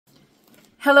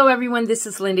Hello, everyone. This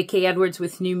is Linda K. Edwards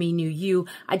with New Me, New You.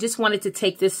 I just wanted to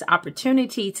take this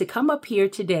opportunity to come up here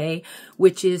today,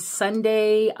 which is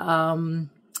Sunday,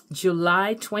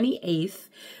 July 28th,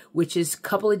 which is a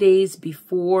couple of days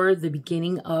before the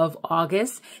beginning of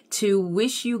August, to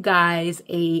wish you guys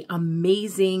an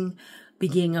amazing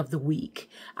beginning of the week.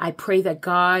 I pray that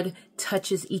God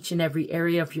touches each and every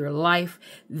area of your life,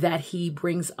 that He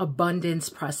brings abundance,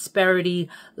 prosperity,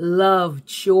 love,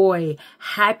 joy,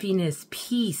 happiness,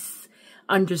 peace,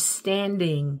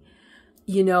 understanding,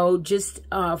 just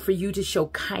for you to show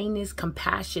kindness,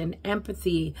 compassion,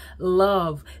 empathy,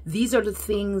 love. These are the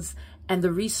things and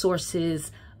the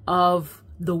resources of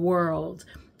the world.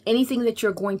 Anything that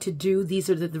you're going to do, these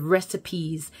are the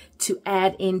recipes to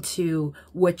add into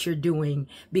what you're doing,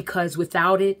 because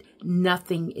without it,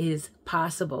 nothing is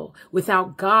possible.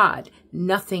 Without God,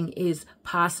 nothing is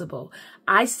possible.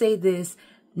 I say this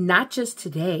not just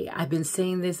today. I've been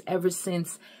saying this ever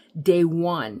since day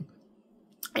one.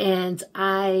 And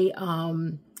I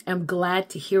am glad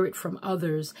to hear it from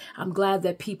others. I'm glad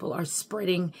that people are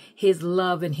spreading His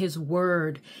love and His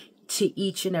word to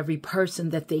each and every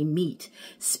person that they meet.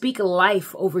 Speak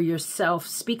life over yourself.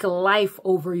 Speak life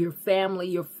over your family,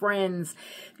 your friends,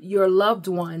 your loved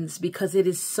ones, because it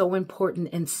is so important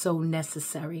and so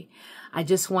necessary. I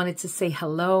just wanted to say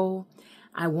hello.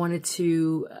 I wanted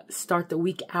to start the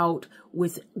week out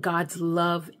with God's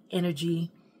love energy,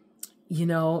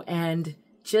 and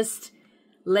just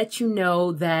let you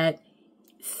know that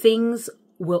things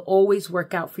will always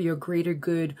work out for your greater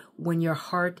good when your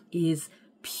heart is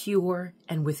pure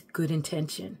and with good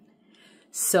intention.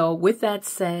 So with that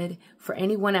said, for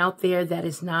anyone out there that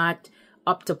is not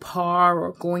up to par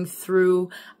or going through,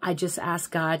 I just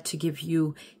ask God to give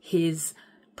you His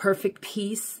perfect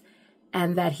peace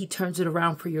and that He turns it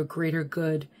around for your greater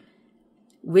good.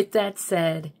 With that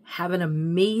said, have an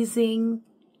amazing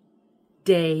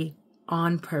day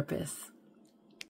on purpose.